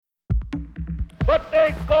but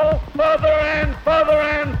they go further and further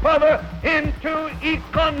and further into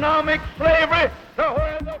economic slavery.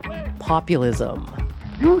 Populism.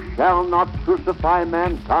 You shall not crucify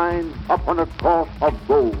mankind upon a cross of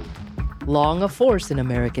gold. Long a force in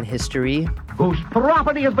American history. Whose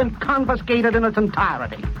property has been confiscated in its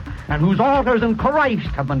entirety, and whose altars in Christ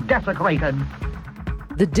have been desecrated.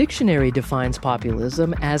 The dictionary defines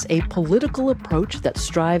populism as a political approach that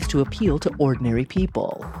strives to appeal to ordinary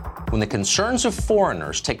people. When the concerns of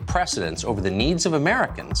foreigners take precedence over the needs of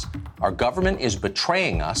Americans, our government is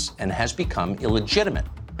betraying us and has become illegitimate.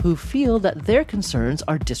 Who feel that their concerns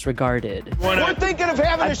are disregarded. We're thinking of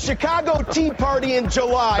having a Chicago Tea Party in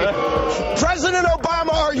July. President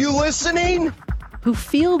Obama, are you listening? Who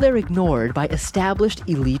feel they're ignored by established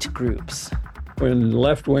elite groups. In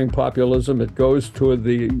left-wing populism, it goes toward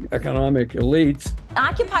the economic elites.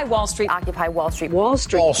 Occupy Wall Street. Occupy Wall Street. Wall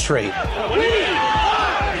Street. Wall Street.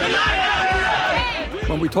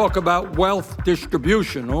 When we talk about wealth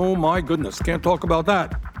distribution, oh my goodness, can't talk about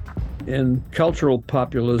that. In cultural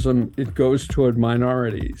populism, it goes toward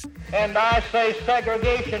minorities. And I say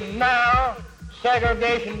segregation now,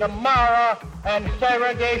 segregation tomorrow, and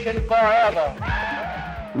segregation forever.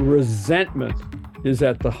 Resentment is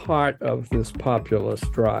at the heart of this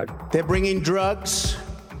populist drive. They're bringing drugs,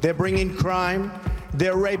 they're bringing crime,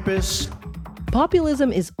 they're rapists.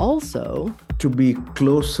 Populism is also to be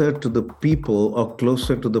closer to the people or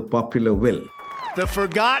closer to the popular will. The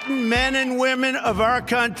forgotten men and women of our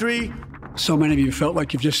country. So many of you felt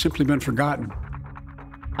like you've just simply been forgotten.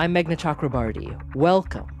 I'm Meghna Chakrabarti.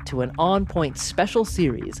 Welcome to an On-Point special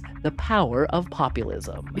series, The Power of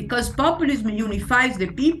Populism. Because populism unifies the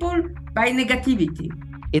people by negativity.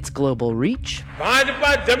 Its global reach.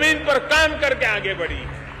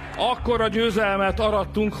 Akkora győzelmet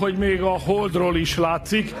arattunk, hogy még a Holdról is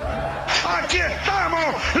látszik.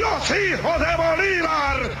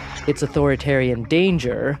 Its authoritarian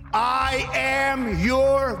danger. I am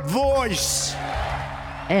your voice.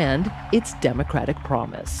 And its democratic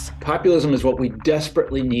promise. Populism is what we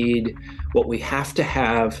desperately need, what we have to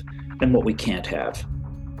have, and what we can't have.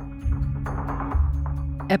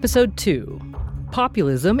 Episode 2.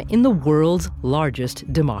 Populism in the world's largest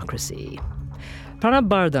democracy. Pranab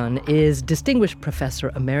Bardhan is Distinguished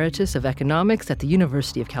Professor Emeritus of Economics at the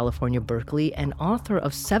University of California, Berkeley, and author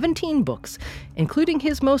of 17 books, including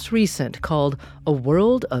his most recent called A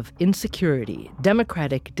World of Insecurity,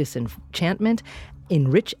 Democratic Disenchantment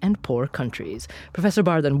in Rich and Poor Countries. Professor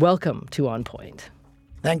Bardhan, welcome to On Point.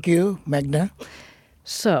 Thank you, Meghna.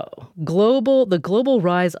 So, the global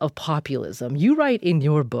rise of populism. You write in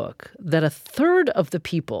your book that a third of the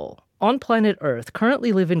people on planet Earth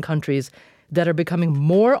currently live in countries that are becoming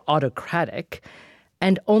more autocratic,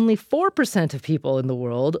 and only 4% of people in the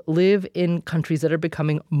world live in countries that are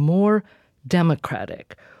becoming more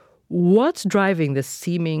democratic. What's driving this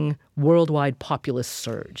seeming worldwide populist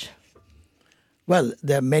surge? Well,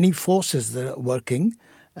 there are many forces that are working,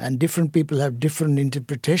 and different people have different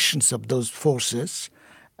interpretations of those forces.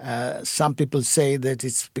 Some people say that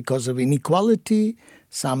it's because of inequality.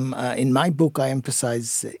 Some, in my book, I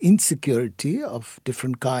emphasize insecurity of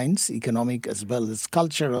different kinds, economic as well as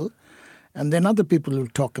cultural. And then other people will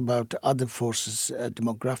talk about other forces,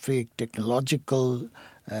 demographic, technological,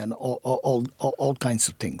 and all kinds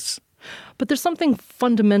of things. But there's something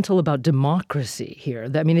fundamental about democracy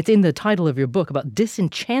here. I mean, it's in the title of your book about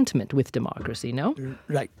disenchantment with democracy, no?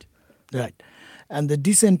 Right. And the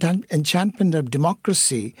disenchantment of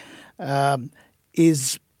democracy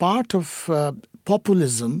is part of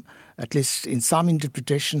populism, at least in some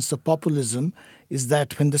interpretations of populism, is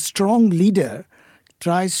that when the strong leader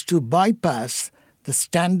tries to bypass the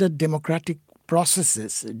standard democratic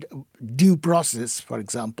processes, due process, for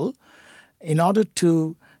example, in order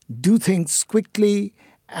to do things quickly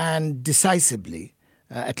and decisively.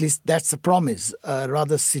 At least that's the promise, a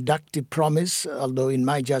rather seductive promise, although in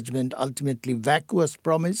my judgment, ultimately vacuous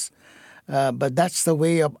promise. But that's the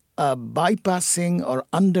way of bypassing or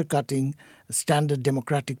undercutting standard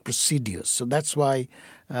democratic procedures. So that's why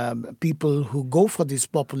people who go for these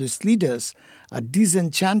populist leaders are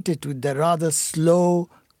disenchanted with the rather slow,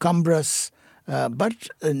 cumbrous, but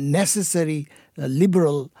necessary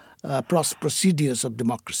liberal procedures of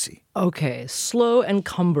democracy. Okay, slow and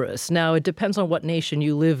cumbrous. Now, it depends on what nation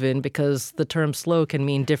you live in because the term slow can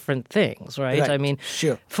mean different things, right? I mean,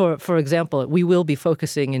 sure. For example, we will be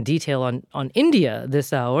focusing in detail on India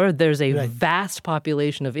this hour. There's a vast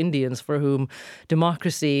population of Indians for whom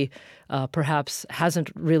democracy perhaps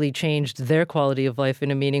hasn't really changed their quality of life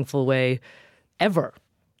in a meaningful way ever.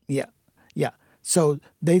 Yeah. So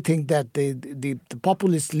they think that the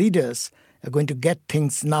populist leaders are going to get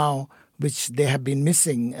things now which they have been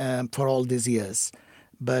missing for all these years.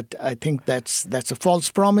 But I think that's a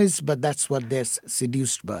false promise, but that's what they're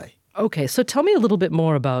seduced by. Okay, so tell me a little bit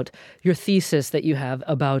more about your thesis that you have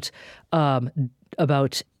about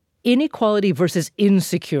inequality versus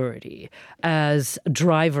insecurity as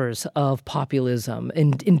drivers of populism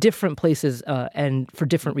in different places and for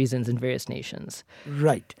different reasons in various nations.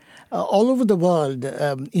 Right. All over the world,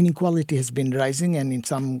 inequality has been rising, and in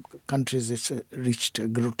some countries it's reached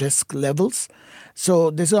grotesque levels.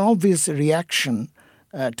 So there's an obvious reaction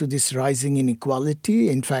to this rising inequality.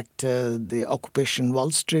 In fact, the Occupation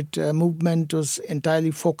Wall Street movement was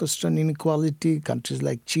entirely focused on inequality. Countries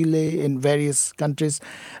like Chile, in various countries,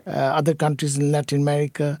 other countries in Latin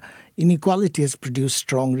America, inequality has produced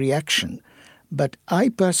strong reaction. But I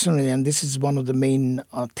personally, and this is one of the main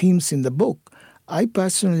themes in the book, I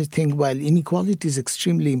personally think while inequality is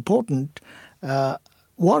extremely important,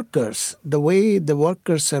 workers, the way the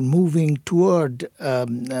workers are moving toward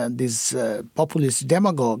these populist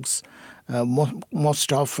demagogues,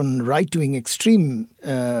 most often right-wing extreme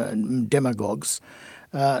demagogues,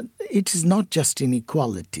 it is not just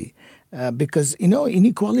inequality. Because,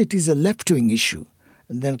 inequality is a left-wing issue.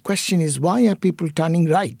 And the question is, why are people turning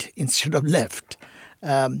right instead of left?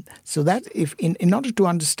 So that if in order to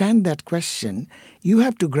understand that question, you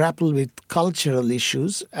have to grapple with cultural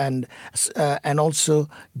issues and also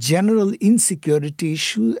general insecurity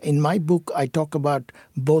issues. In my book, I talk about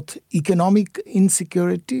both economic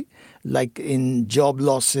insecurity, like in job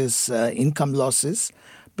losses, income losses,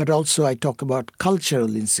 but also I talk about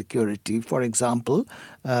cultural insecurity. For example,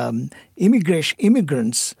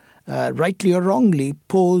 immigrants, rightly or wrongly,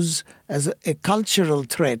 pose as a cultural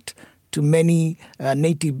threat to many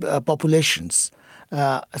native populations.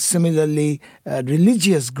 Similarly,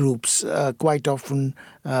 religious groups quite often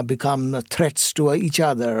become threats to each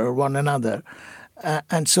other or one another.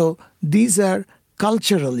 And so these are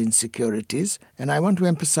cultural insecurities, and I want to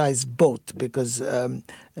emphasize both because,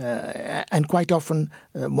 and quite often,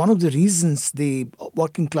 one of the reasons the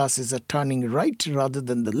working classes are turning right rather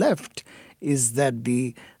than the left is that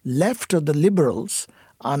the left or the liberals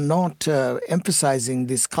are not emphasizing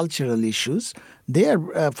these cultural issues. They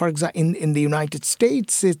are, for example, in the United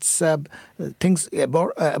States, it's things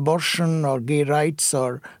abortion or gay rights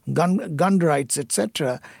or gun rights,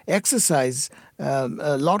 etc. exercise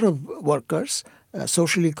a lot of workers,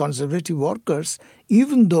 socially conservative workers,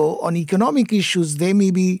 even though on economic issues they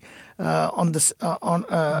may be in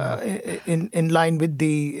line with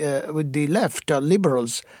the left or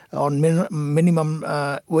liberals on minimum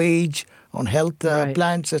wage, on health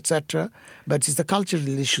plans, etc. But the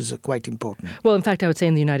cultural issues are quite important. Well, in fact, I would say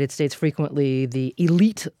in the United States, frequently the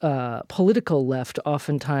elite political left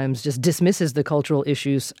oftentimes just dismisses the cultural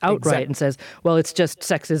issues outright and says, well, it's just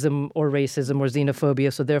sexism or racism or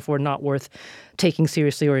xenophobia, so therefore not worth taking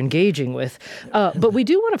seriously or engaging with. But we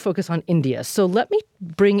do want to focus on India. So let me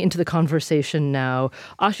bring into the conversation now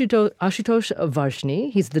Ashutosh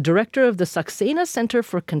Varshney. He's the director of the Saxena Center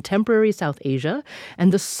for Contemporary South Asia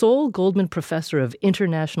and the sole Goldman Professor of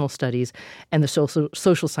International Studies and the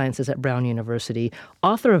Social Sciences at Brown University,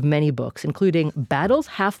 author of many books, including Battles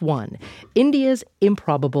Half Won, India's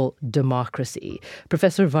Improbable Democracy.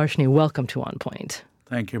 Professor Varshney, welcome to On Point.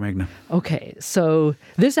 Thank you, Meghna. Okay, so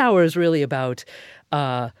this hour is really about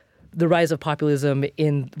the rise of populism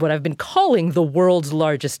in what I've been calling the world's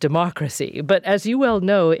largest democracy. But as you well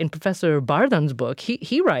know, in Professor Bardhan's book,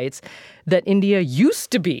 he writes that India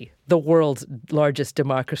used to be the world's largest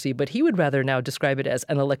democracy, but he would rather now describe it as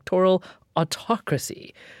an electoral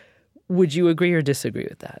autocracy. Would you agree or disagree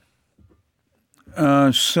with that?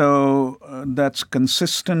 So that's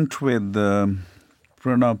consistent with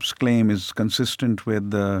Pranab's claim is consistent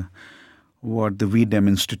with what the WBUR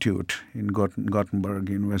Institute in Gothenburg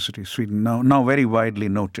University, Sweden, now very widely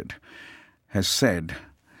noted, has said.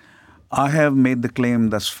 I have made the claim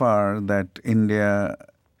thus far that India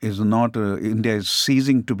is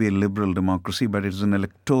ceasing to be a liberal democracy, but it is an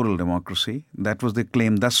electoral democracy. That was the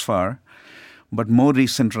claim thus far. But more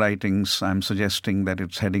recent writings, I'm suggesting that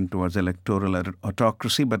it's heading towards electoral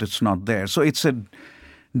autocracy, but it's not there. So it's a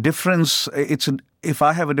difference. If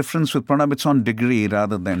I have a difference with Pranab, it's on degree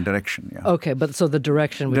rather than direction. Yeah. Okay, but so the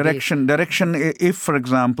direction would be... Direction, if, for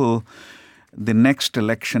example, the next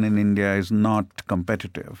election in India is not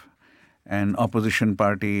competitive and opposition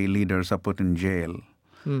party leaders are put in jail,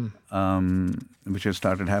 which has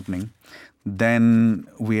started happening, then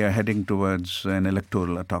we are heading towards an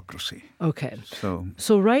electoral autocracy. Okay.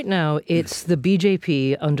 So right now, it's the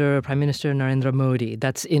BJP under Prime Minister Narendra Modi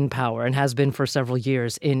that's in power and has been for several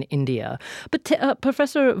years in India. But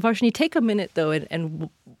Professor Varshney, take a minute, though, and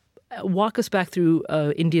walk us back through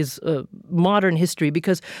India's modern history,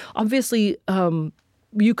 because obviously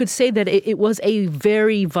you could say that it was a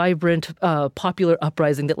very vibrant, popular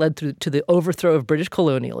uprising that led to the overthrow of British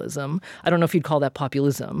colonialism. I don't know if you'd call that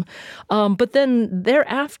populism. But then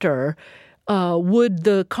thereafter, would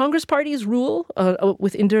the Congress party's rule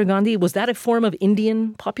with Indira Gandhi, was that a form of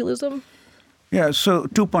Indian populism? Yeah, so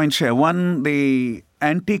 2 points here. One, the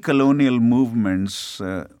anti-colonial movements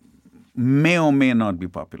may or may not be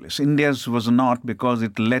populist. India's was not, because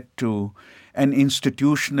it led to an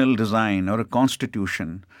institutional design or a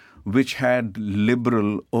constitution which had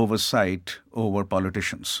liberal oversight over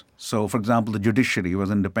politicians. So, for example, the judiciary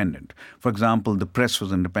was independent. For example, the press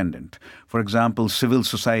was independent. For example, civil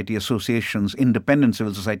society associations, independent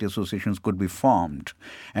civil society associations could be formed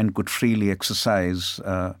and could freely exercise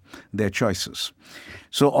their choices.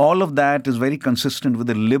 So all of that is very consistent with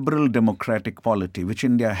the liberal democratic polity which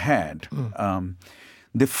India had.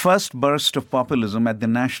 The first burst of populism at the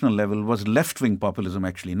national level was left-wing populism,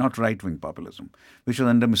 actually, not right-wing populism, which was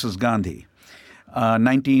under Mrs. Gandhi.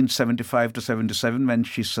 1975 to 77, when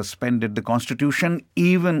she suspended the constitution,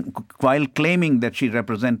 even while claiming that she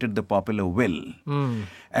represented the popular will.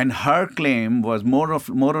 And her claim was more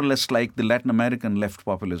or less like the Latin American left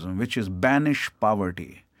populism, which is banish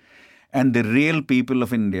poverty. And the real people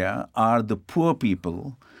of India are the poor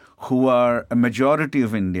people who are a majority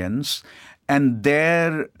of Indians. And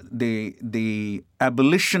there, the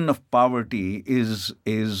abolition of poverty is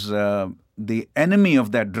the enemy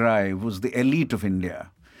of that drive was the elite of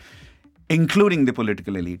India, including the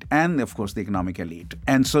political elite and, of course, the economic elite.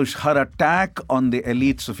 And so her attack on the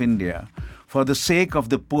elites of India for the sake of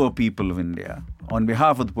the poor people of India, on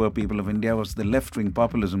behalf of the poor people of India, was the left-wing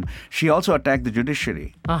populism. She also attacked the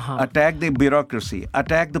judiciary, attacked the bureaucracy,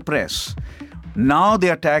 attacked the press. Now the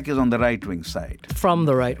attack is on the right-wing side. From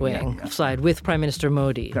the right-wing side with Prime Minister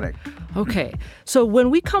Modi. Correct. Okay. So when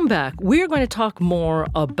we come back, we're going to talk more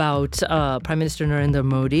about Prime Minister Narendra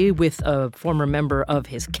Modi with a former member of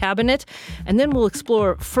his cabinet. And then we'll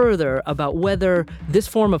explore further about whether this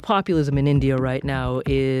form of populism in India right now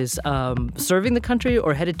is serving the country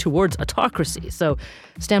or headed towards autocracy. So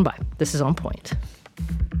stand by. This is On Point.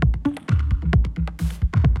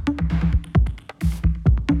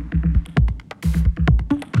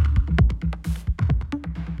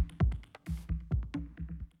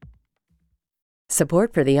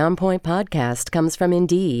 Support for the On Point podcast comes from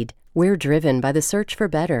Indeed. We're driven by the search for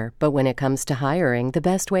better, but when it comes to hiring, the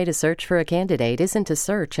best way to search for a candidate isn't to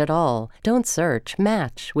search at all. Don't search,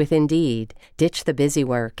 match with Indeed. Ditch the busy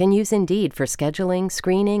work and use Indeed for scheduling,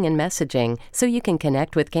 screening, and messaging so you can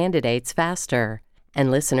connect with candidates faster.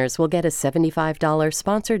 And listeners will get a $75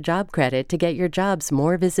 sponsored job credit to get your jobs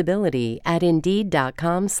more visibility at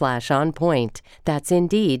Indeed.com/onpoint. That's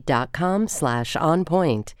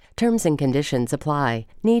Indeed.com/onpoint. Terms and conditions apply.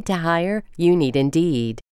 Need to hire? You need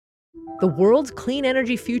Indeed. The world's clean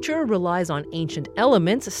energy future relies on ancient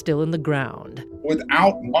elements still in the ground.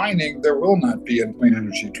 Without mining, there will not be a clean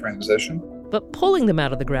energy transition. But pulling them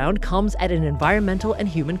out of the ground comes at an environmental and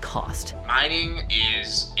human cost. Mining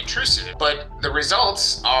is intrusive, but the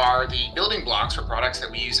results are the building blocks for products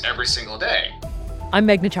that we use every single day. I'm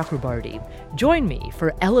Meghna Chakrabarti. Join me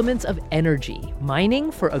for Elements of Energy,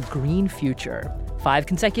 Mining for a Green Future. 5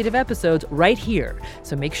 consecutive episodes right here,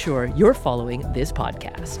 so make sure you're following this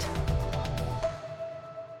podcast.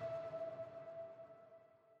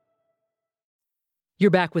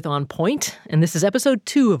 You're back with On Point, and this is episode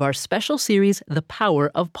 2 of our special series, The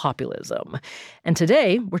Power of Populism. And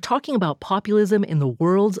today, we're talking about populism in the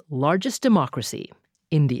world's largest democracy,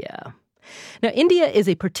 India. Now, India is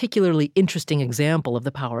a particularly interesting example of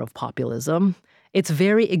the power of populism. Its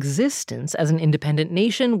very existence as an independent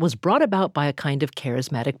nation was brought about by a kind of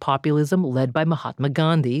charismatic populism led by Mahatma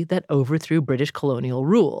Gandhi that overthrew British colonial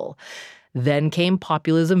rule. Then came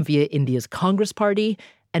populism via India's Congress Party,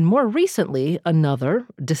 and more recently, another,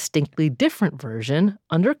 distinctly different version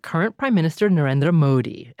under current Prime Minister Narendra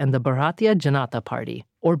Modi and the Bharatiya Janata Party,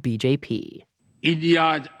 or BJP.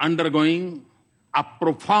 India is undergoing a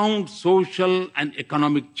profound social and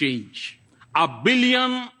economic change. 1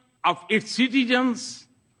 billion of its citizens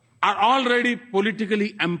are already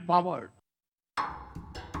politically empowered.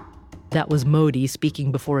 That was Modi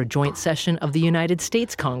speaking before a joint session of the United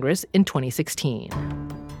States Congress in 2016.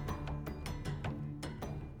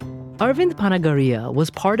 Arvind Panagaria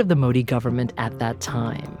was part of the Modi government at that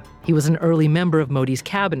time. He was an early member of Modi's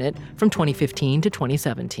cabinet from 2015 to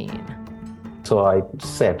 2017. So I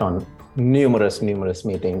sat on numerous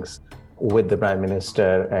meetings with the Prime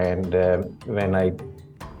Minister, and when I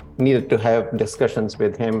needed to have discussions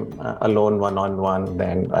with him alone, one-on-one,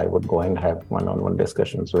 then I would go and have one-on-one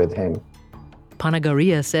discussions with him.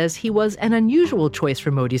 Panagaria says he was an unusual choice for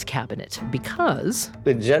Modi's cabinet because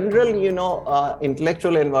the general,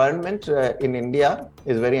 intellectual environment in India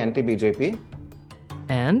is very anti-BJP.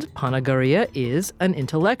 And Panagaria is an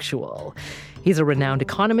intellectual. He's a renowned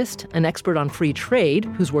economist, an expert on free trade,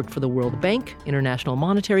 who's worked for the World Bank, International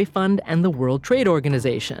Monetary Fund, and the World Trade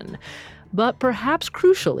Organization. But perhaps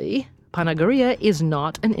crucially, Panagaria is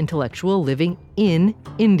not an intellectual living in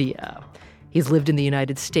India. He's lived in the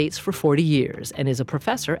United States for 40 years and is a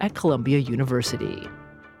professor at Columbia University.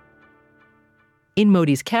 In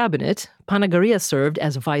Modi's cabinet, Panagaria served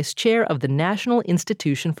as vice chair of the National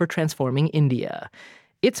Institution for Transforming India.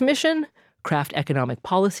 Its mission? Craft economic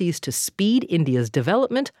policies to speed India's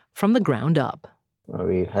development from the ground up.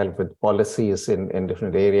 We help with policies in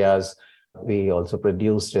different areas. We also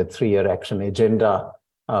produced a 3-year action agenda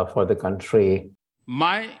for the country.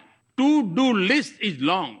 My to-do list is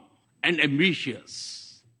long and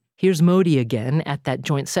ambitious. Here's Modi again at that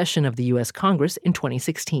joint session of the U.S. Congress in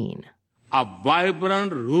 2016. A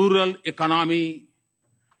vibrant rural economy,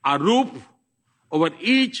 a roof over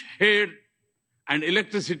each head, and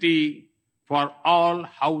electricity for all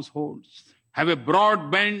households. Have a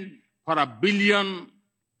broadband for 1 billion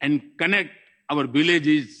and connect our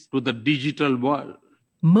villages to the digital world.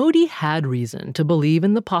 Modi had reason to believe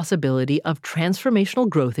in the possibility of transformational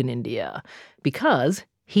growth in India because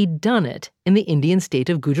he'd done it in the Indian state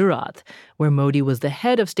of Gujarat, where Modi was the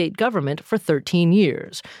head of state government for 13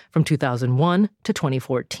 years, from 2001 to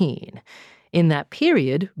 2014. In that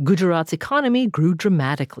period, Gujarat's economy grew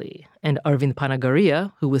dramatically, and Arvind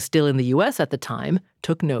Panagaria, who was still in the U.S. at the time,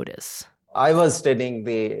 took notice. I was studying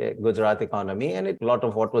the Gujarat economy, and a lot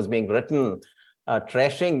of what was being written,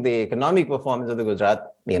 trashing the economic performance of the Gujarat,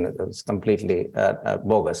 it was completely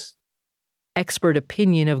bogus. Expert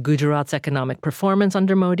opinion of Gujarat's economic performance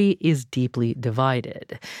under Modi is deeply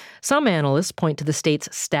divided. Some analysts point to the state's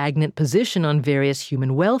stagnant position on various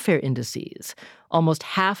human welfare indices. Almost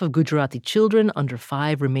half of Gujarati children under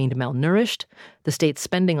 5 remained malnourished. The state's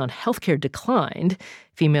spending on healthcare declined.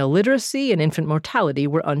 Female literacy and infant mortality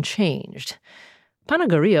were unchanged.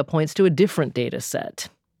 Panagaria points to a different data set.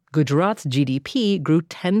 Gujarat's GDP grew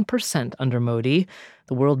 10% under Modi.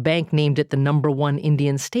 The World Bank named it the #1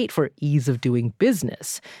 Indian state for ease of doing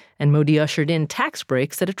business, and Modi ushered in tax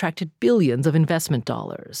breaks that attracted billions of investment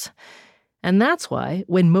dollars. And that's why,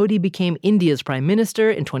 when Modi became India's prime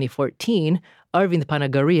minister in 2014, Arvind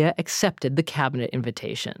Panagaria accepted the cabinet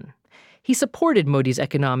invitation. He supported Modi's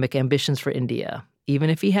economic ambitions for India, even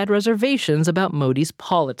if he had reservations about Modi's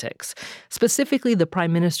politics, specifically the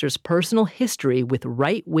prime minister's personal history with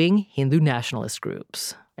right-wing Hindu nationalist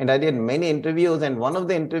groups. And I did many interviews, and one of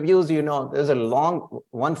the interviews, there's a long,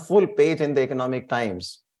 one full page in the Economic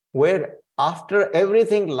Times, where after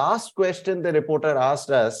everything, last question the reporter asked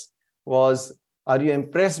us was, are you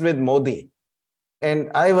impressed with Modi? And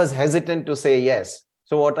I was hesitant to say yes.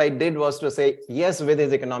 So what I did was to say yes with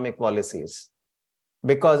his economic policies,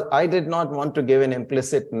 because I did not want to give an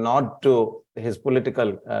implicit nod to his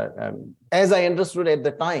political, as I understood at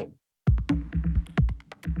the time.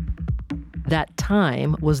 That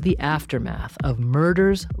time was the aftermath of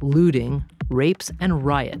murders, looting, rapes, and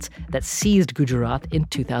riots that seized Gujarat in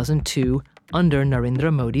 2002 under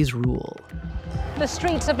Narendra Modi's rule. The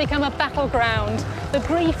streets have become a battleground. The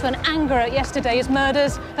grief and anger at yesterday's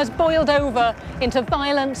murders has boiled over into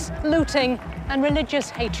violence, looting, and religious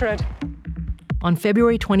hatred. On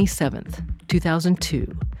February 27th,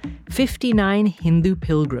 2002, 59 Hindu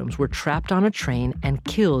pilgrims were trapped on a train and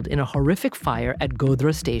killed in a horrific fire at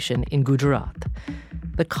Godhra station in Gujarat.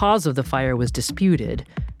 The cause of the fire was disputed,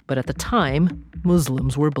 but at the time,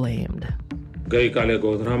 Muslims were blamed. ગઈકાલે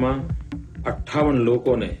ગોધરામાં 58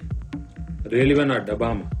 લોકોને રેલવેના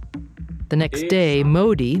ડબ્બામાં. The next day,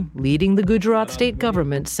 Modi, leading the Gujarat state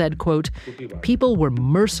government, said, quote, "People were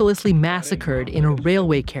mercilessly massacred in a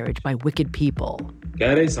railway carriage by wicked people."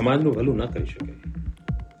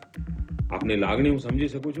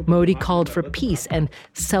 Modi called for peace and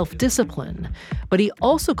self-discipline, but he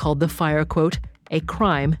also called the fire, quote, "a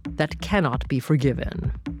crime that cannot be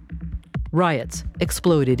forgiven." Riots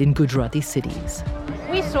exploded in Gujarati cities.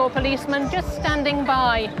 We saw policemen just standing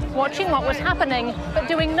by, watching what was happening, but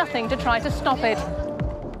doing nothing to try to stop it.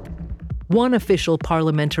 One official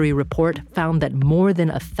parliamentary report found that more than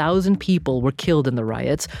 1,000 people were killed in the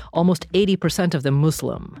riots, almost 80% of them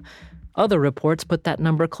Muslim. Other reports put that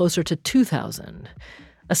number closer to 2,000.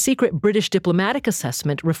 A secret British diplomatic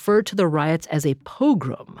assessment referred to the riots as a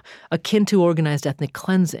pogrom, akin to organized ethnic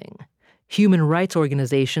cleansing. Human rights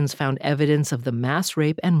organizations found evidence of the mass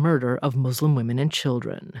rape and murder of Muslim women and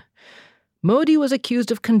children. Modi was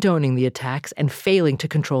accused of condoning the attacks and failing to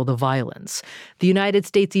control the violence. The United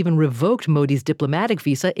States even revoked Modi's diplomatic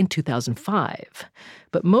visa in 2005.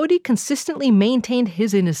 But Modi consistently maintained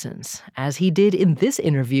his innocence, as he did in this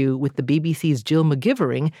interview with the BBC's Jill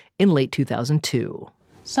McGivering in late 2002.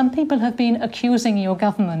 Some people have been accusing your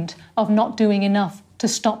government of not doing enough to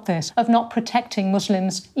stop this, of not protecting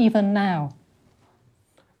Muslims even now.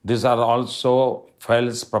 These are also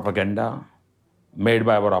false propaganda made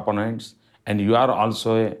by our opponents, and you are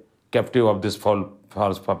also a captive of this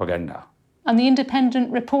false propaganda. And the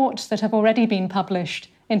independent reports that have already been published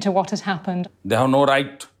into what has happened. They have no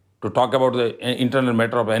right to talk about the internal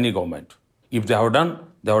matter of any government. If they have done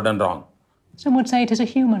wrong. Some would say it is a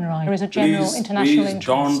human right, or is a general international interest.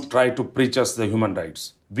 Please don't try to preach us the human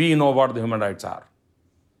rights. We know what the human rights are.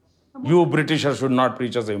 You Britishers should not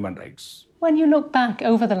preach us the human rights. When you look back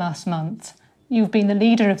over the last month, you've been the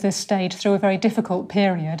leader of this state through a very difficult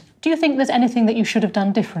period. Do you think there's anything that you should have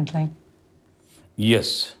done differently?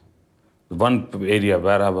 Yes. One area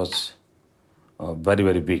where I was very,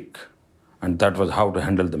 very weak, and that was how to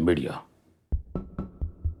handle the media.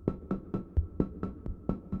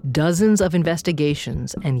 Dozens of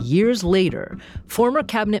investigations, and years later, former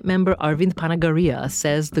cabinet member Arvind Panagaria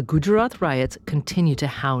says the Gujarat riots continue to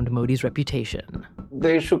hound Modi's reputation.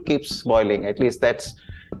 The issue keeps boiling, at least that's...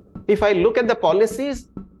 If I look at the policies,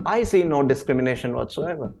 I see no discrimination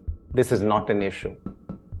whatsoever. This is not an issue.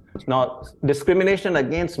 Now, discrimination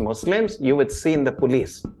against Muslims, you would see in the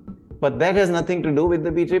police. But that has nothing to do with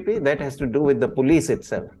the BJP, that has to do with the police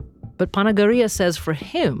itself. But Panagaria says for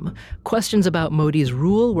him, questions about Modi's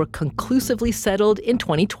rule were conclusively settled in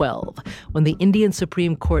 2012, when the Indian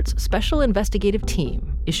Supreme Court's Special Investigative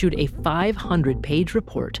Team issued a 500-page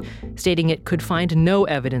report stating it could find no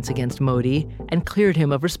evidence against Modi and cleared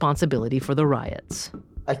him of responsibility for the riots.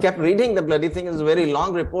 I kept reading the bloody thing. It was a very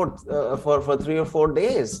long report for 3 or 4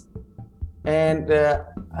 days. And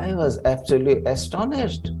I was absolutely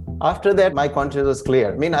astonished. After that, my conscience was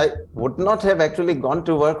clear. I mean, I would not have actually gone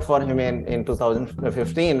to work for him in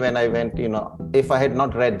 2015 when I went, if I had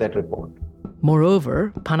not read that report.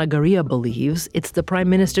 Moreover, Panagaria believes it's the Prime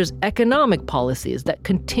Minister's economic policies that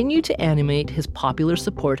continue to animate his popular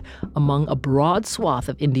support among a broad swath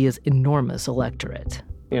of India's enormous electorate.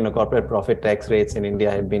 Corporate profit tax rates in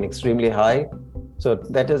India have been extremely high. So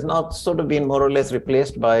that has now sort of been more or less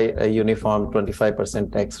replaced by a uniform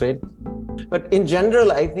 25% tax rate. But in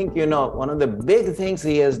general, I think, one of the big things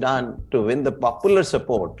he has done to win the popular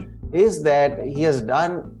support is that he has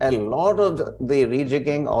done a lot of the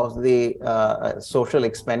rejigging of the social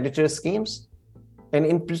expenditure schemes. And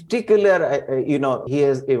in particular, he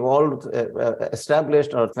has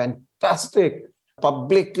established a fantastic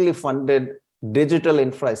publicly funded digital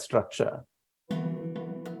infrastructure.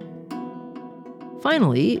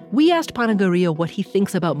 Finally, we asked Panagaria what he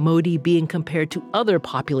thinks about Modi being compared to other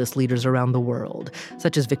populist leaders around the world,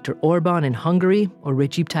 such as Viktor Orban in Hungary, or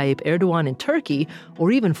Recep Tayyip Erdogan in Turkey,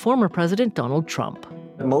 or even former President Donald Trump.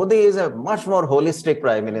 Modi is a much more holistic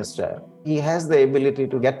prime minister. He has the ability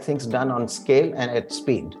to get things done on scale and at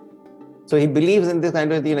speed. So he believes in this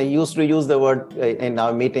kind of, he used to use the word in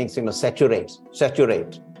our meetings, saturate.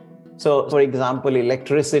 So, for example,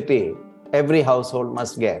 electricity, every household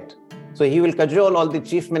must get. So he will cajole all the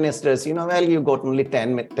chief ministers, you got only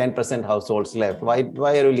 10% households left. Why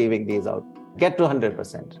are you leaving these out? Get to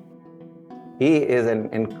 100%. He is an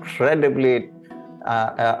incredibly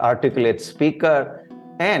articulate speaker.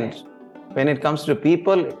 And when it comes to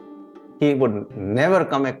people, he would never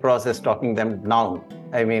come across as talking them down.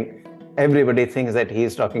 I mean, everybody thinks that he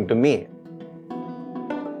is talking to me.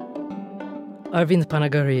 Arvind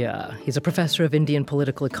Panagaria. He's a professor of Indian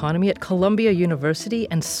political economy at Columbia University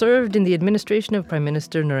and served in the administration of Prime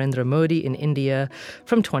Minister Narendra Modi in India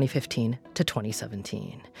from 2015 to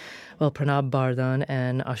 2017. Well, Pranab Bardhan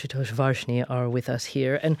and Ashutosh Varshney are with us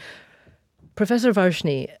here. And Professor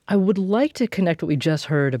Varshney, I would like to connect what we just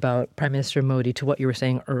heard about Prime Minister Modi to what you were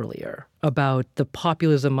saying earlier about the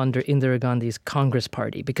populism under Indira Gandhi's Congress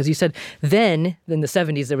Party, because you said then, in the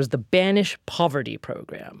 70s, there was the Banish Poverty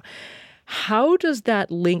Program. How does that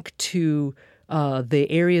link to the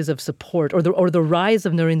areas of support or the rise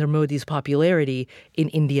of Narendra Modi's popularity in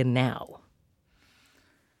India now?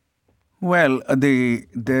 Well,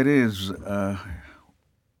 there is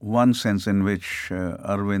one sense in which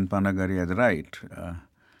Arvind Panagaria is right,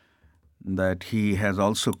 that he has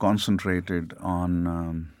also concentrated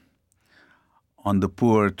on the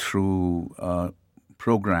poor through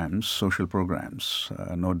programs, social programs,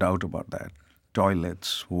 no doubt about that.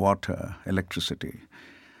 Toilets, water, electricity.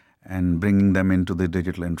 and bringing them into the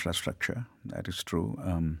digital infrastructure. That is true.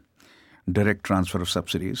 Direct transfer of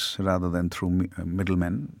subsidies rather than through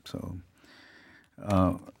middlemen. So,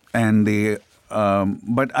 but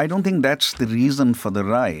I don't think that's the reason for the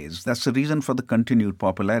rise. That's the reason for the continued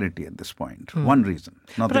popularity at this point. One reason,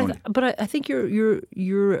 not the only. But I think your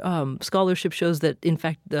scholarship shows that, in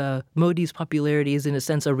fact, Modi's popularity is, in a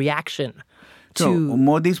sense, a reaction to... So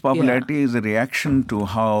Modi's popularity is a reaction to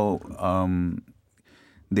how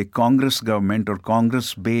the Congress government or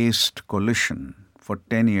Congress-based coalition for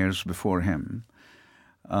 10 years before him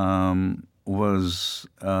was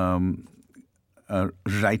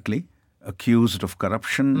rightly accused of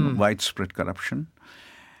corruption, widespread corruption,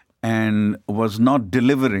 and was not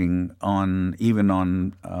delivering even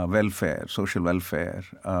on welfare, social welfare,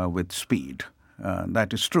 with speed.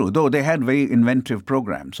 That is true, though they had very inventive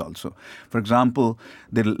programs also. For example,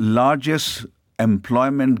 the largest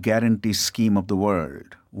employment guarantee scheme of the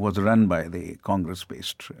world was run by the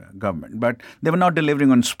Congress-based government. But they were not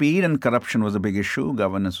delivering on speed, and corruption was a big issue,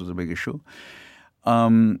 governance was a big issue.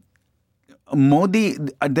 Modi,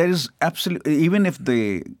 there is absolutely, even if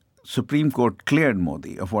the Supreme Court cleared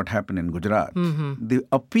Modi of what happened in Gujarat, the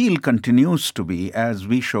appeal continues to be, as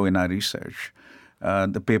we show in our research,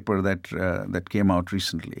 the paper that came out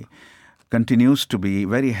recently, continues to be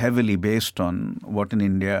very heavily based on what in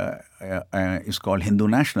India is called Hindu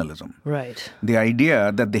nationalism. Right. The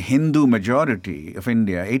idea that the Hindu majority of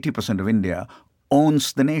India, 80% of India,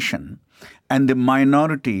 owns the nation, and the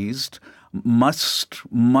minorities must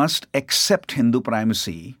accept Hindu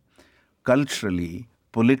primacy culturally,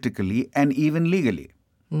 politically, and even legally.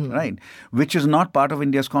 Right, which is not part of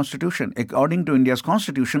India's constitution. According to India's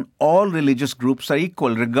constitution, all religious groups are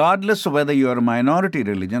equal, regardless of whether you are a minority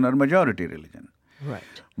religion or majority religion. Right.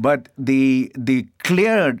 But the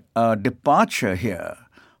clear departure here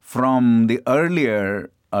from the earlier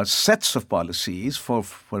sets of policies for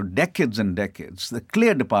decades and decades, the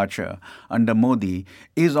clear departure under Modi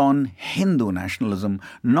is on Hindu nationalism,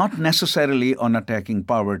 not necessarily on attacking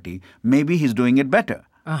poverty. Maybe he's doing it better.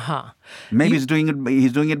 Maybe he's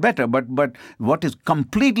doing it better, but what is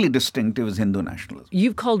completely distinctive is Hindu nationalism.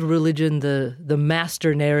 You've called religion the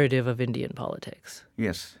master narrative of Indian politics.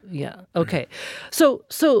 Yes. Yeah. Okay. So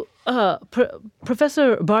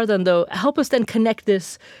Professor Bardhan, though, help us then connect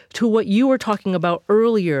this to what you were talking about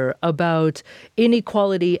earlier about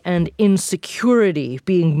inequality and insecurity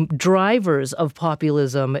being drivers of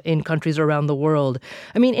populism in countries around the world.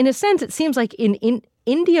 I mean, in a sense, it seems like in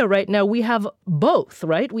India right now, we have both,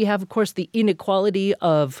 right? We have, of course, the inequality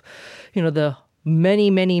of, the many,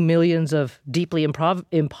 many millions of deeply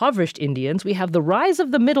impoverished Indians. We have the rise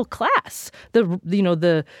of the middle class,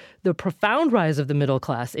 the profound rise of the middle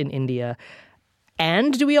class in India.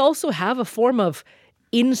 And do we also have a form of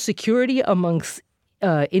insecurity amongst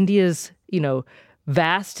India's,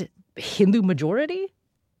 vast Hindu majority?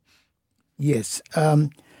 Yes.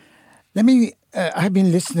 I've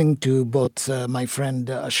been listening to both my friend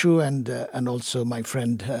Ashu and also my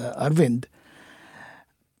friend Arvind.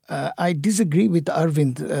 I disagree with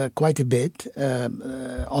Arvind quite a bit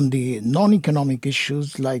on the non-economic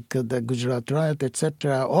issues like the Gujarat riot,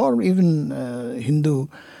 etc., or even Hindu,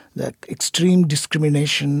 the extreme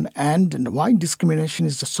discrimination, and why discrimination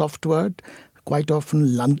is a soft word. Quite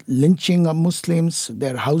often lynching of Muslims,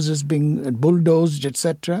 their houses being bulldozed,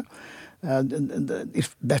 etc.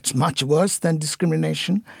 If that's much worse than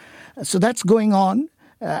discrimination. So that's going on.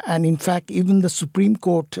 And in fact, even the Supreme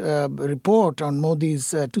Court report on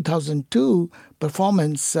Modi's 2002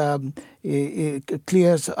 performance it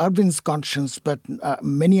clears Arvind's conscience, but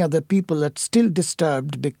many other people are still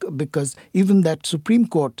disturbed because even that Supreme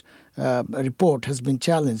Court report has been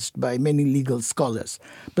challenged by many legal scholars.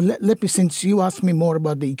 But let me, since you asked me more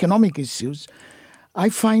about the economic issues, I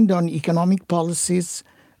find on economic policies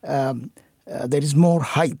there is more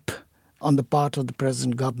hype on the part of the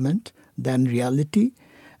present government than reality.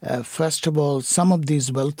 First of all, some of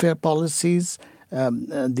these welfare policies,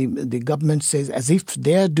 the government says as if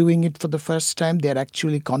they're doing it for the first time, they're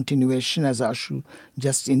actually continuation, as Ashu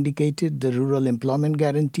just indicated, the Rural Employment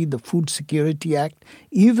Guarantee, the Food Security Act,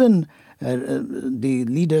 even the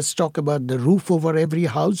leaders talk about the roof over every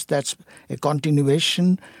house. That's a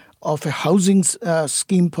continuation of a housing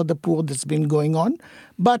scheme for the poor that's been going on.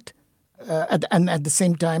 But at the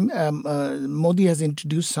same time, Modi has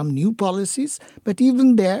introduced some new policies. But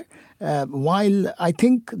even there, while I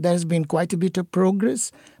think there's been quite a bit of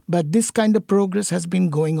progress, but this kind of progress has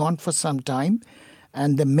been going on for some time.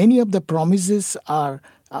 And many of the promises are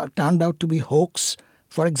turned out to be hoax.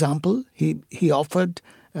 For example, he offered,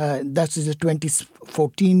 that is a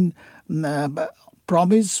 2014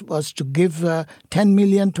 promise was to give 10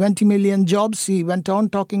 million, 20 million jobs. He went on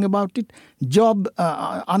talking about it.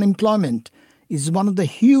 Unemployment is one of the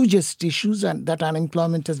hugest issues, and that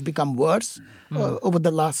unemployment has become worse over the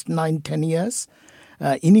last 9-10 years.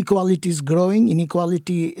 Inequality is growing,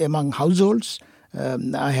 inequality among households.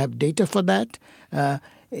 I have data for that.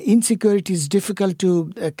 Insecurity is difficult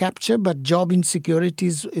to capture, but job insecurity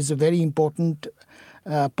is a very important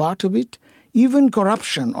part of it. Even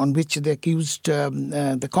corruption, on which they accused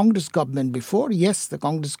the Congress government before. Yes, the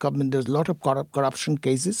Congress government, there's a lot of corruption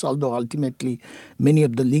cases, although ultimately many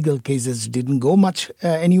of the legal cases didn't go much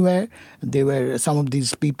anywhere. Some of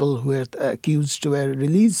these people who were accused were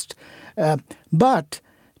released. But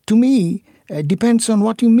to me, it depends on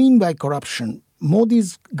what you mean by corruption.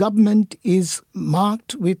 Modi's government is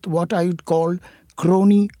marked with what I would call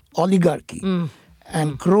crony oligarchy.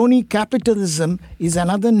 And crony capitalism is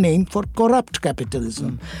another name for corrupt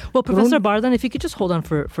capitalism. Well, Professor Bardhan, if you could just hold on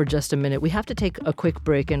for just a minute. We have to take a quick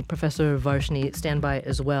break, and Professor Varshney, stand by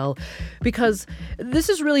as well, because this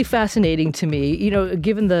is really fascinating to me. You know,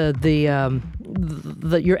 given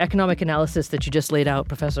your economic analysis that you just laid out,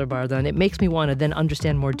 Professor Bardhan, it makes me want to then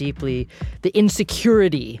understand more deeply the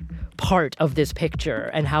insecurity part of this picture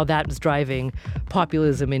and how that is driving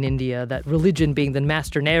populism in India, that religion being the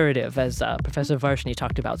master narrative, as Professor Varshney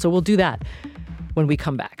talked about. So we'll do that when we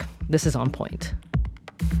come back. This is On Point.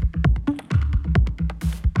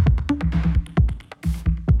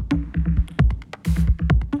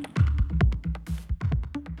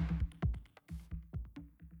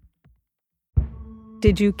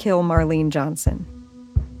 Did you kill Marlene Johnson?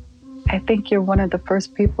 I think you're one of the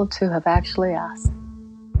first people to have actually asked.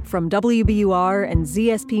 From WBUR and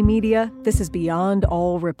ZSP Media, this is Beyond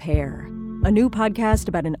All Repair, a new podcast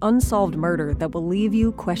about an unsolved murder that will leave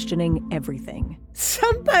you questioning everything.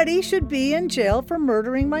 Somebody should be in jail for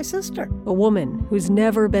murdering my sister. A woman who's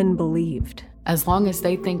never been believed. As long as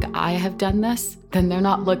they think I have done this, then they're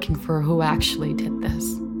not looking for who actually did this.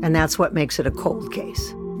 And that's what makes it a cold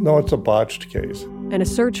case. No, it's a botched case. And a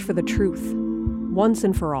search for the truth, once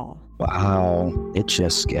and for all. Wow, it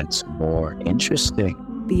just gets more interesting.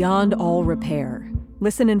 Beyond All Repair.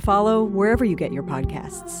 Listen and follow wherever you get your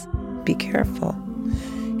podcasts. Be careful.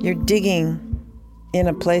 You're digging in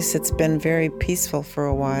a place that's been very peaceful for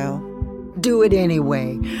a while. Do it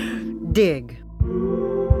anyway. Dig.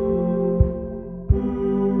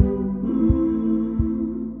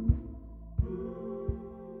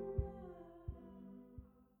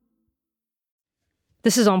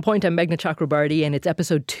 This is On Point. I'm Meghna Chakrabarti, and it's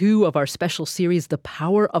episode 2 of our special series, The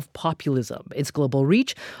Power of Populism, Its Global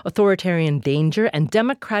Reach, Authoritarian Danger, and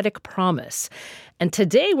Democratic Promise. And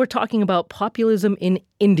today we're talking about populism in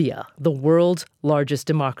India, the world's largest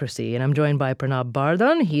democracy. And I'm joined by Pranab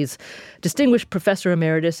Bardhan. He's Distinguished Professor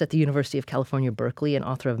Emeritus at the University of California, Berkeley, and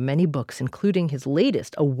author of many books, including his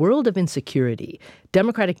latest, A World of Insecurity,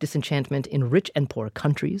 Democratic Disenchantment in Rich and Poor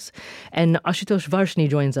Countries. And Ashutosh Varshney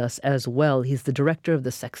joins us as well. He's the director of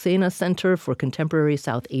the Saxena Center for Contemporary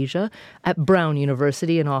South Asia at Brown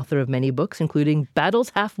University and author of many books, including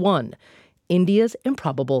Battles Half Won, India's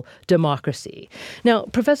Improbable Democracy. Now,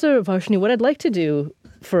 Professor Varshney, what I'd like to do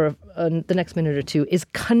for the next minute or two is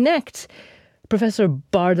connect Professor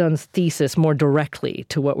Bardhan's thesis more directly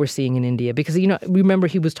to what we're seeing in India. Because, you know, remember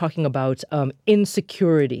he was talking about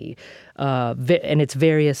insecurity and its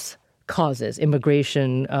various causes,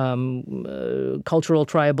 immigration, cultural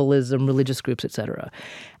tribalism, religious groups, etc.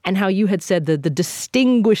 And how you had said that the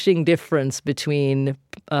distinguishing difference between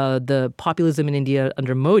the populism in India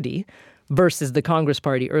under Modi versus the Congress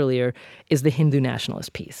Party earlier is the Hindu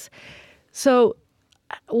nationalist piece. So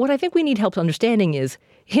what I think we need help understanding is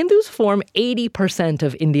Hindus form 80%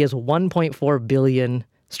 of India's 1.4 billion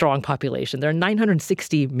strong population. There are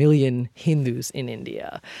 960 million Hindus in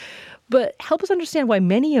India. But help us understand why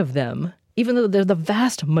many of them, even though they're the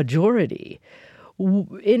vast majority,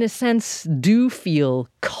 in a sense do feel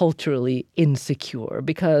culturally insecure.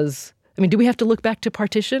 Because, I mean, do we have to look back to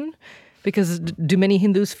partition? Because do many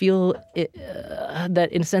Hindus feel that,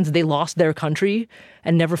 in a sense, they lost their country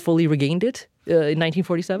and never fully regained it in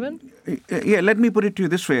 1947? Yeah, let me put it to you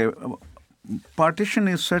this way. Partition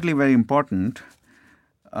is certainly very important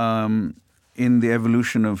in the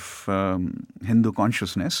evolution of Hindu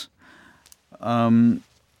consciousness. And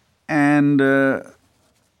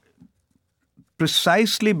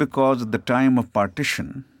precisely because at the time of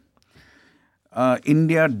partition,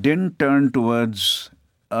 India didn't turn towards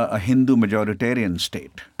a Hindu majoritarian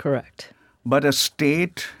state. Correct. But a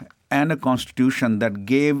state and a constitution that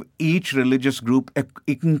gave each religious group,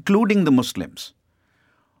 including the Muslims,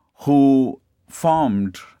 who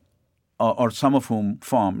formed or some of whom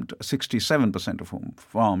formed, 67% of whom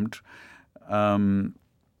formed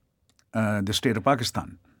the state of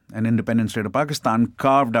Pakistan, an independent state of Pakistan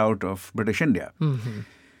carved out of British India. Mm-hmm.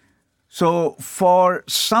 So for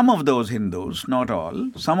some of those Hindus, not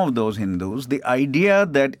all, some of those Hindus, the idea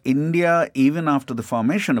that India, even after the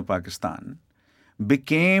formation of Pakistan,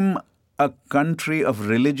 became a country of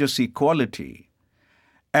religious equality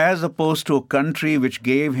as opposed to a country which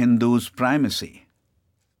gave Hindus primacy,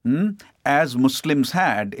 as Muslims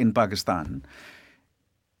had in Pakistan,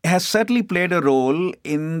 has certainly played a role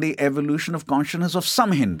in the evolution of consciousness of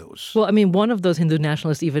some Hindus. Well, I mean, one of those Hindu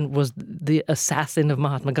nationalists even was the assassin of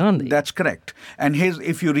Mahatma Gandhi. That's correct. And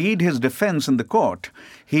if you read his defense in the court,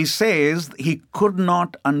 he says he could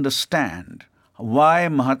not understand why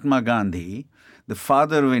Mahatma Gandhi, the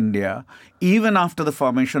father of India, even after the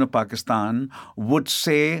formation of Pakistan, would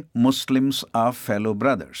say Muslims are fellow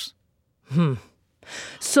brothers.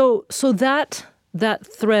 So that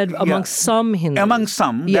thread amongst some Hindus. Among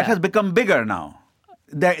some, that has become bigger now.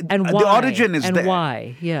 And why? The origin is there. And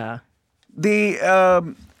why? Yeah.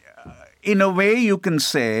 In a way, you can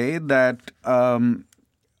say that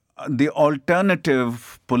the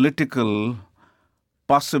alternative political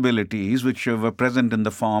possibilities which were present in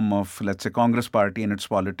the form of, let's say, Congress Party and its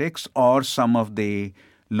politics, or some of the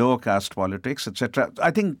lower caste politics, etc.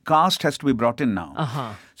 I think caste has to be brought in now.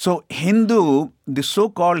 Uh-huh. So the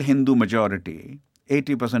so-called Hindu majority,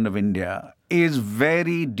 80% of India, is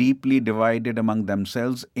very deeply divided among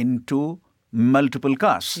themselves into multiple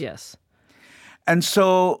castes. Yes. And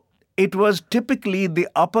so it was typically the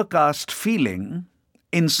upper caste feeling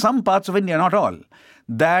in some parts of India, not all,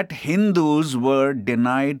 that Hindus were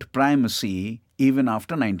denied primacy even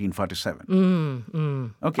after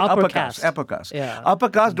 1947. Okay, upper caste. Yeah. Upper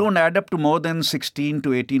caste don't add up to more than 16 to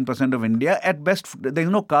 18% of India. At best, there's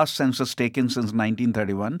no caste census taken since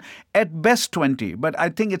 1931. At best 20, but I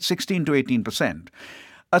think it's 16 to 18%.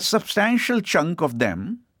 A substantial chunk of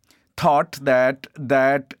them thought that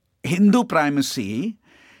Hindu primacy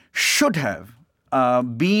should have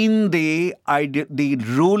been the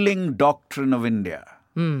ruling doctrine of India.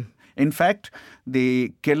 In fact,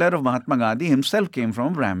 the killer of Mahatma Gandhi himself came from a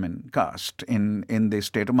Brahmin caste in the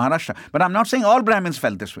state of Maharashtra. But I'm not saying all Brahmins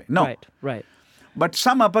felt this way. No. Right. But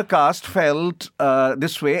some upper caste felt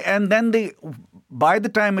this way. And then by the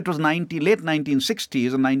time it was late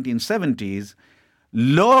 1960s or 1970s,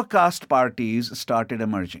 lower caste parties started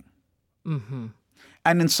emerging. Mm-hmm.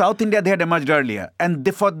 And in South India, they had emerged earlier.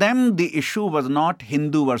 And for them, the issue was not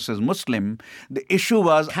Hindu versus Muslim. The issue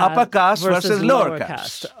was upper caste versus lower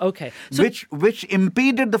caste. Okay. So, which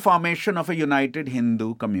impeded the formation of a united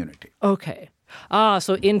Hindu community. Okay.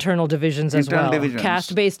 So internal divisions as well.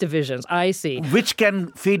 Caste-based divisions. I see. Which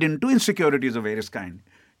can feed into insecurities of various kinds.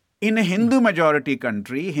 In a Hindu-majority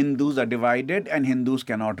country, Hindus are divided and Hindus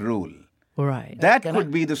cannot rule. Right. That could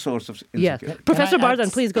be the source of insecurity. Yeah. Professor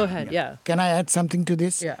Bardhan, please go ahead. Yeah. Can I add something to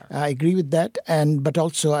this? Yeah. I agree with that. But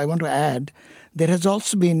also I want to add, there has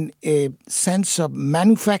also been a sense of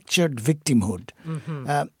manufactured victimhood.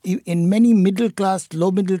 Mm-hmm. In many middle class, low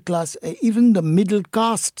middle class, even the middle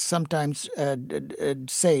caste sometimes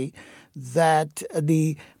say that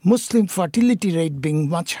the Muslim fertility rate being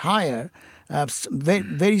much higher,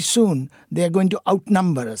 very soon they are going to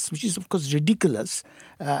outnumber us, which is of course ridiculous.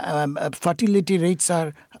 Fertility rates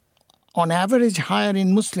are on average higher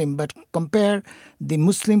in Muslim, but compare the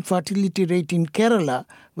Muslim fertility rate in Kerala,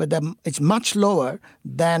 where it's much lower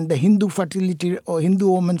than the Hindu fertility or Hindu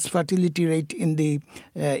woman's fertility rate in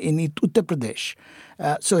Uttar Pradesh.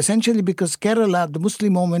 So essentially, because Kerala, the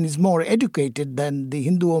Muslim woman is more educated than the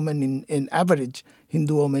Hindu woman in average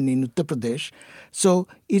Hindu woman in Uttar Pradesh. So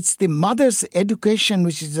it's the mother's education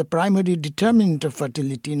which is the primary determinant of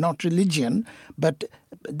fertility, not religion, but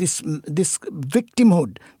this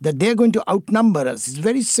victimhood that they're going to outnumber us is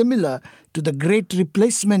very similar to the great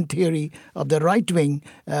replacement theory of the right wing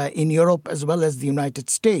in Europe as well as the United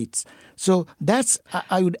States. So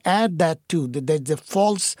I would add that too, that there's a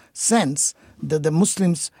false sense that the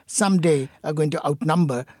Muslims someday are going to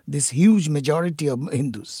outnumber this huge majority of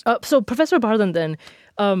Hindus. So, Professor Bardhan, then,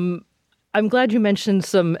 I'm glad you mentioned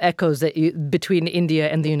some echoes between India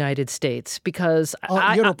and the United States, because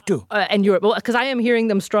Europe too, and Europe. Well, because I am hearing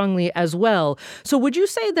them strongly as well. So, would you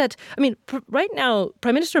say that? I mean, right now,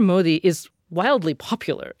 Prime Minister Modi is wildly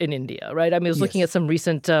popular in India, right? I mean, I was looking at some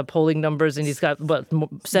recent polling numbers, and he's got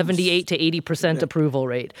 78 to 80% approval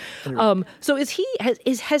rate. So,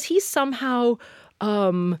 has he somehow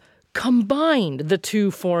combined the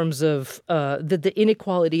two forms of the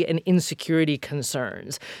inequality and insecurity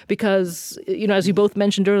concerns. Because, as you both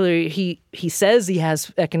mentioned earlier, he says he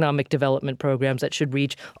has economic development programs that should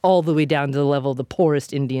reach all the way down to the level of the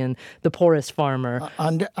poorest Indian, the poorest farmer.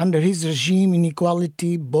 Under his regime,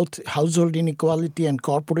 inequality, both household inequality and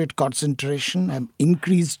corporate concentration have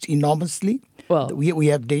increased enormously. Well, we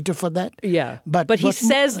have data for that. Yeah, but he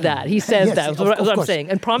says that. He says yes, that. That's what I'm saying.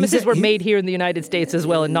 And promises were made here in the United States as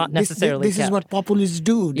well, and not necessarily This is what populists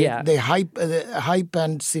do. They hype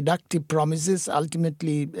and seductive promises,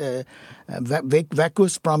 ultimately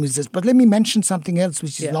vacuous promises. But let me mention something else,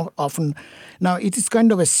 which is not often. Now, it is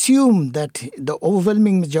kind of assumed that the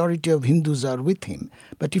overwhelming majority of Hindus are with him.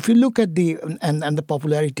 But if you look at the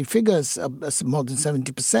popularity figures, more than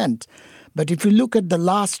 70%. But if you look at the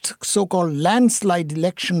last so-called landslide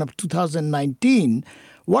election of 2019,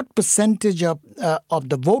 what percentage of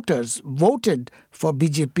the voters voted for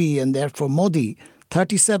BJP and therefore Modi?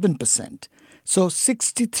 37%. So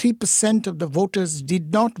 63% of the voters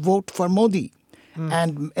did not vote for Modi.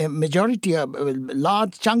 And a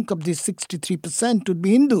large chunk of this 63% would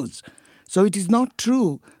be Hindus. So it is not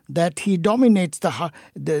true that he dominates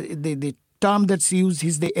the term that's used.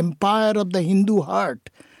 He's the empire of the Hindu heart.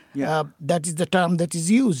 Yeah. That is the term that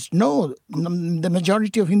is used. No, the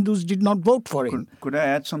majority of Hindus did not vote for him. Could I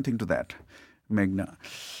add something to that, Meghna?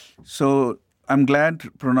 So I'm glad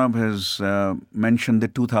Pranab has mentioned the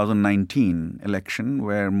 2019 election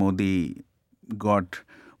where Modi got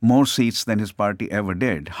more seats than his party ever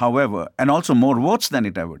did. However, and also more votes than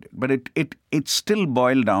it ever did. But it still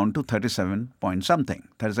boiled down to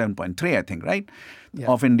 37.3, I think, right? Yeah.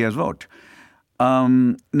 Of India's vote.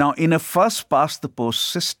 Now, in a first-past-the-post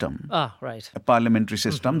system, a parliamentary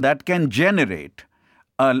system, that can generate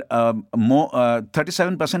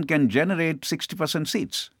 37% can generate 60%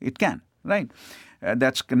 seats. It can, right?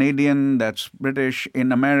 That's Canadian, that's British.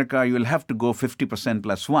 In America, you will have to go 50%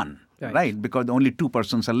 plus one, right? Because only two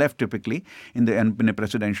persons are left typically in a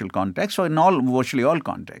presidential context, or in virtually all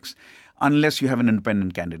contexts. Unless you have an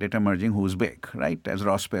independent candidate emerging who's big, right, as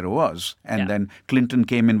Ross Perot was. And then Clinton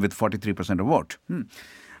came in with 43% of vote.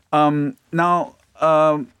 Now,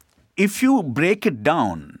 if you break it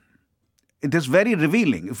down, it is very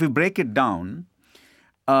revealing. If we break it down,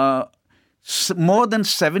 more than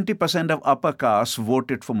 70% of upper caste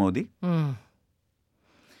voted for Modi.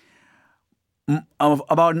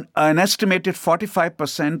 About an estimated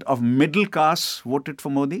 45% of middle caste voted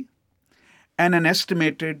for Modi. And an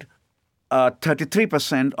estimated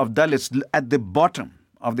 33% of Dalits at the bottom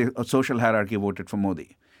of the social hierarchy voted for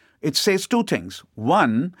Modi. It says two things.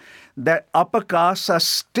 One, that upper castes are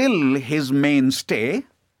still his mainstay.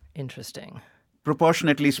 Interesting.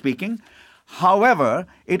 Proportionately speaking. However,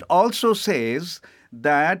 it also says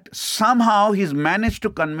that somehow he's managed to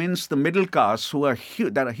convince the middle castes who are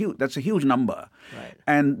huge. That's a huge number. Right.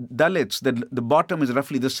 And Dalits, the bottom is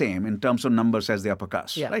roughly the same in terms of numbers as the upper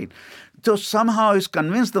caste. Yeah. Right. So somehow he's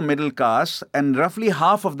convinced the middle caste, and roughly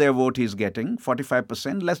half of their vote he's getting,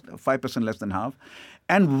 45%, 5% less than half,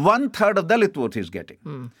 and 1/3 of Dalit vote he's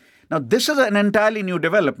getting. Now, this is an entirely new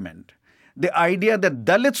development. The idea that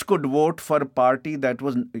Dalits could vote for a party that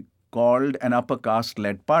was called an upper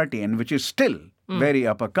caste-led party, and which is still very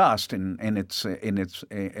upper caste in its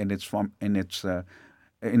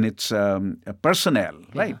personnel,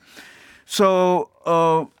 right? So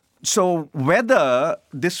whether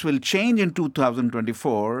this will change in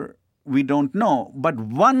 2024, we don't know. But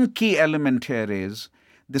one key element here is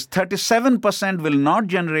this 37% will not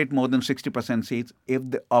generate more than 60% seats if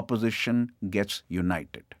the opposition gets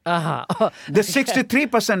united. The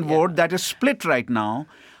 63% vote that is split right now,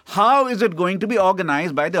 how is it going to be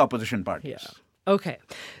organized by the opposition parties? Yeah. Okay.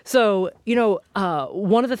 So,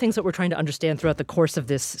 one of the things that we're trying to understand throughout the course of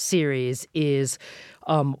this series is,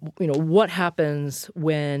 what happens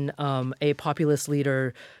when a populist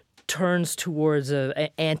leader turns towards an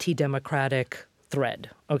anti-democratic thread,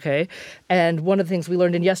 okay? And one of the things we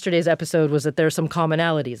learned in yesterday's episode was that there are some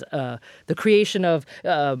commonalities. The creation of,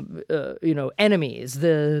 enemies,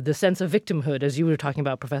 the sense of victimhood, as you were talking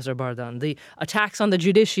about, Professor Bardhan, the attacks on the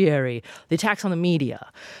judiciary, the attacks on the media.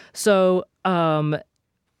 So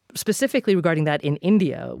specifically regarding that in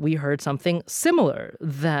India, we heard something similar,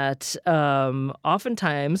 that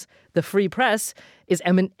oftentimes the free press is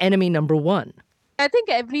enemy number one. I think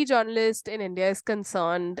every journalist in India is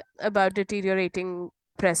concerned about deteriorating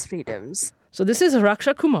press freedoms. So this is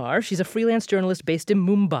Raksha Kumar. She's a freelance journalist based in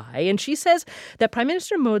Mumbai, and she says that Prime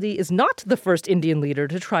Minister Modi is not the first Indian leader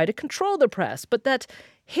to try to control the press, but that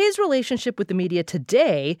his relationship with the media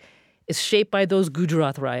today is shaped by those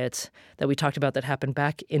Gujarat riots that we talked about that happened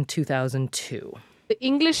back in 2002. The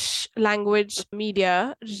English language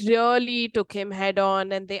media really took him head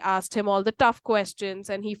on, and they asked him all the tough questions.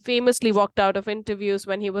 And he famously walked out of interviews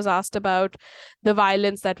when he was asked about the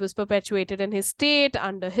violence that was perpetuated in his state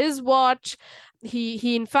under his watch.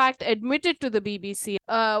 He in fact admitted to the BBC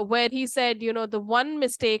where he said, the one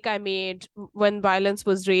mistake I made when violence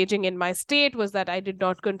was raging in my state was that I did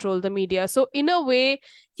not control the media. So in a way,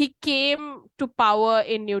 he came to power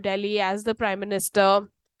in New Delhi as the prime minister,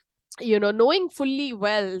 knowing fully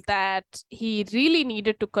well that he really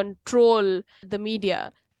needed to control the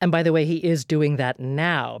media. And by the way, he is doing that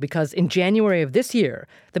now, because in January of this year,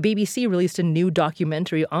 the BBC released a new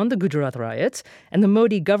documentary on the Gujarat riots, and the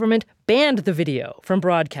Modi government banned the video from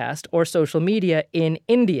broadcast or social media in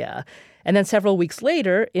India. And then several weeks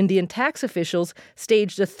later, Indian tax officials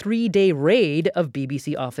staged a 3-day raid of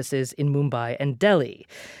BBC offices in Mumbai and Delhi.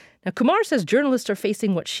 Now, Kumar says journalists are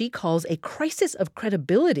facing what she calls a crisis of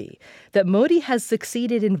credibility, that Modi has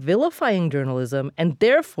succeeded in vilifying journalism, and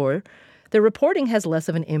therefore the reporting has less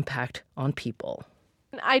of an impact on people.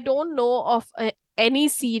 I don't know of any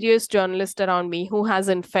serious journalist around me who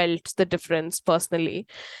hasn't felt the difference personally.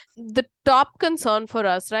 The top concern for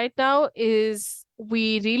us right now is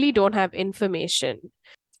we really don't have information.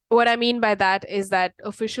 What I mean by that is that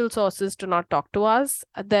official sources do not talk to us.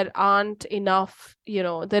 There aren't enough,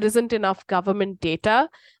 there isn't enough government data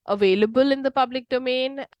available in the public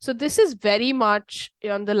domain. So this is very much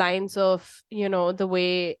on the lines of, the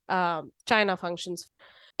way China functions.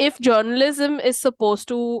 If journalism is supposed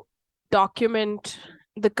to document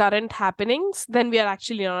the current happenings, then we are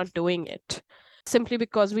actually not doing it, simply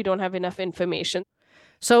because we don't have enough information.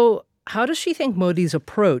 So how does she think Modi's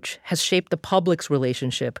approach has shaped the public's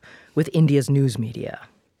relationship with India's news media?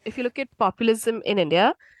 If you look at populism in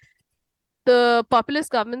India, the populist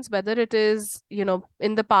governments, whether it is,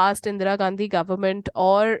 in the past Indira Gandhi government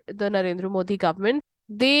or the Narendra Modi government,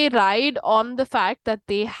 they ride on the fact that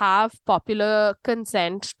they have popular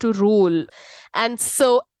consent to rule. And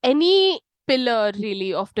so any pillar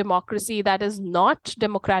really of democracy that is not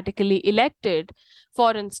democratically elected,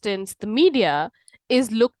 for instance, the media, is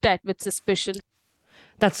looked at with suspicion.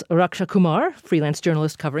 That's Raksha Kumar, freelance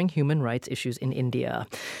journalist covering human rights issues in India.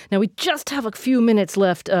 Now, we just have a few minutes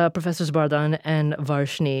left, Professors Bardhan and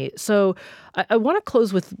Varshni. So I want to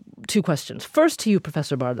close with two questions. First to you,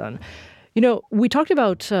 Professor Bardhan. We talked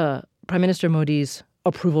about Prime Minister Modi's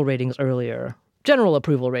approval ratings earlier, general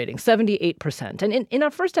approval rating, 78%. And in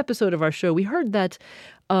our first episode of our show, we heard that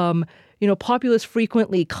populists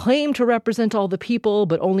frequently claim to represent all the people,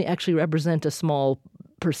 but only actually represent a small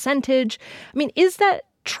percentage. I mean, is that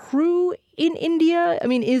true in India? I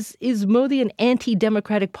mean, is Modi an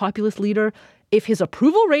anti-democratic populist leader if his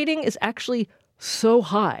approval rating is actually so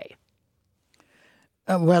high?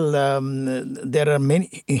 There are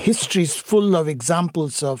many histories full of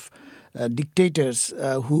examples of dictators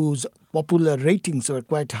whose popular ratings were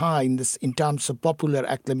quite high in terms of popular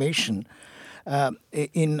acclamation.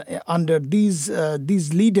 Under these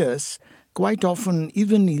leaders, quite often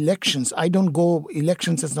even elections.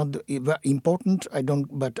 Elections is not important.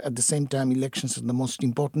 But at the same time, elections are the most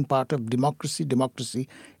important part of democracy.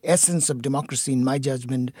 Essence of democracy, in my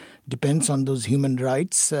judgment, depends on those human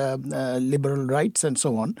rights, liberal rights, and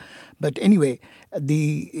so on. But anyway,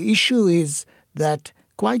 the issue is that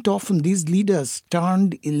quite often these leaders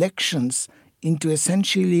turned elections into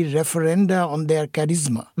essentially referenda on their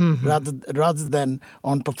charisma rather than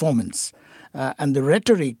on performance. And the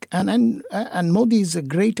rhetoric, and Modi is a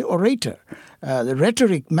great orator. The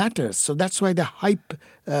rhetoric matters, so that's why the hype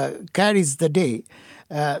carries the day.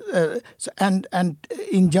 In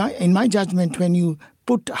my judgment, when you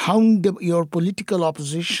hound your political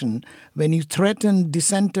opposition, when you threaten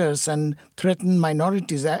dissenters and threaten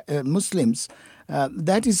minorities, Muslims,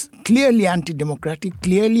 that is clearly anti-democratic,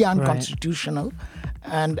 clearly unconstitutional,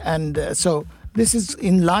 and so this is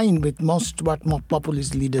in line with what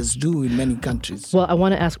populist leaders do in many countries. Well, I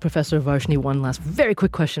want to ask Professor Varshni one last very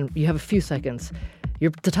quick question. You have a few seconds.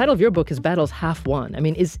 The title of your book is Battles Half Won. I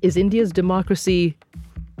mean, is India's democracy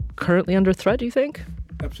currently under threat, do you think?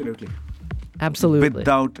 Absolutely.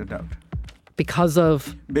 Without a doubt. Because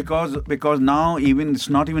now it's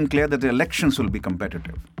not even clear that the elections will be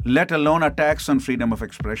competitive, let alone attacks on freedom of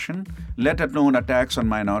expression, let alone attacks on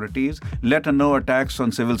minorities, let alone attacks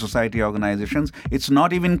on civil society organizations. It's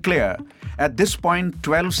not even clear. At this point,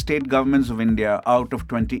 12 state governments of India out of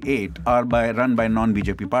 28 are run by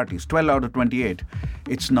non-BJP parties. 12 out of 28.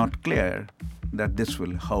 It's not clear that this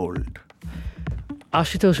will hold.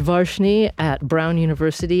 Ashutosh Varshni at Brown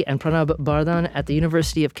University and Pranab Bardhan at the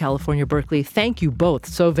University of California, Berkeley. Thank you both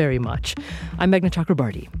so very much. I'm Meghna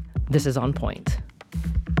Chakrabarti. This is On Point.